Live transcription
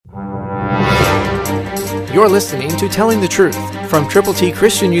You're listening to Telling the Truth from Triple T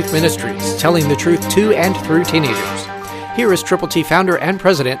Christian Youth Ministries, telling the truth to and through teenagers. Here is Triple T founder and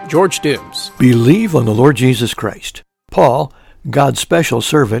president, George Dooms. Believe on the Lord Jesus Christ. Paul, God's special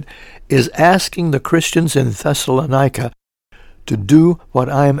servant, is asking the Christians in Thessalonica to do what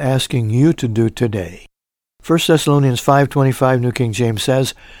I am asking you to do today. 1 Thessalonians 5:25 New King James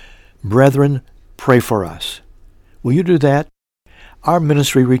says, "Brethren, pray for us." Will you do that? Our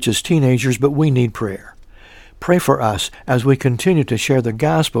ministry reaches teenagers, but we need prayer. Pray for us as we continue to share the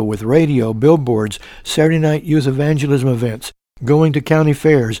gospel with radio, billboards, Saturday night youth evangelism events, going to county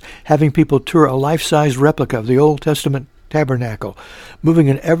fairs, having people tour a life-size replica of the Old Testament tabernacle, moving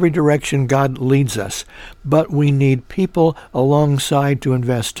in every direction God leads us. But we need people alongside to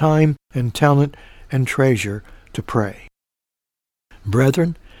invest time and talent and treasure to pray.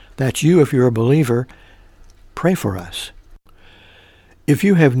 Brethren, that's you if you're a believer. Pray for us. If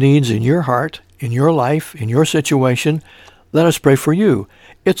you have needs in your heart, in your life, in your situation, let us pray for you.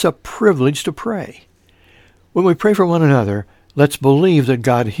 It's a privilege to pray. When we pray for one another, let's believe that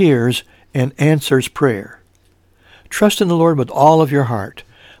God hears and answers prayer. Trust in the Lord with all of your heart.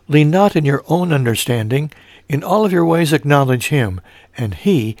 Lean not in your own understanding. In all of your ways acknowledge Him, and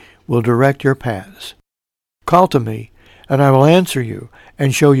He will direct your paths. Call to me, and I will answer you,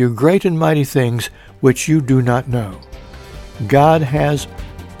 and show you great and mighty things which you do not know. God has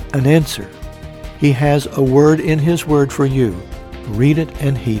an answer. He has a word in His Word for you. Read it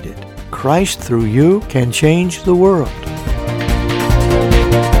and heed it. Christ through you can change the world.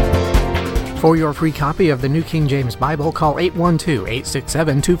 For your free copy of the New King James Bible, call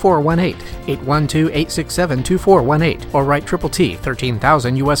 812-867-2418, 812-867-2418, or write Triple T,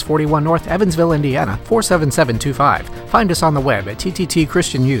 13,000 U.S. 41 North, Evansville, Indiana, 47725. Find us on the web at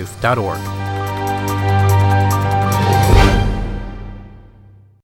tttchristianyouth.org.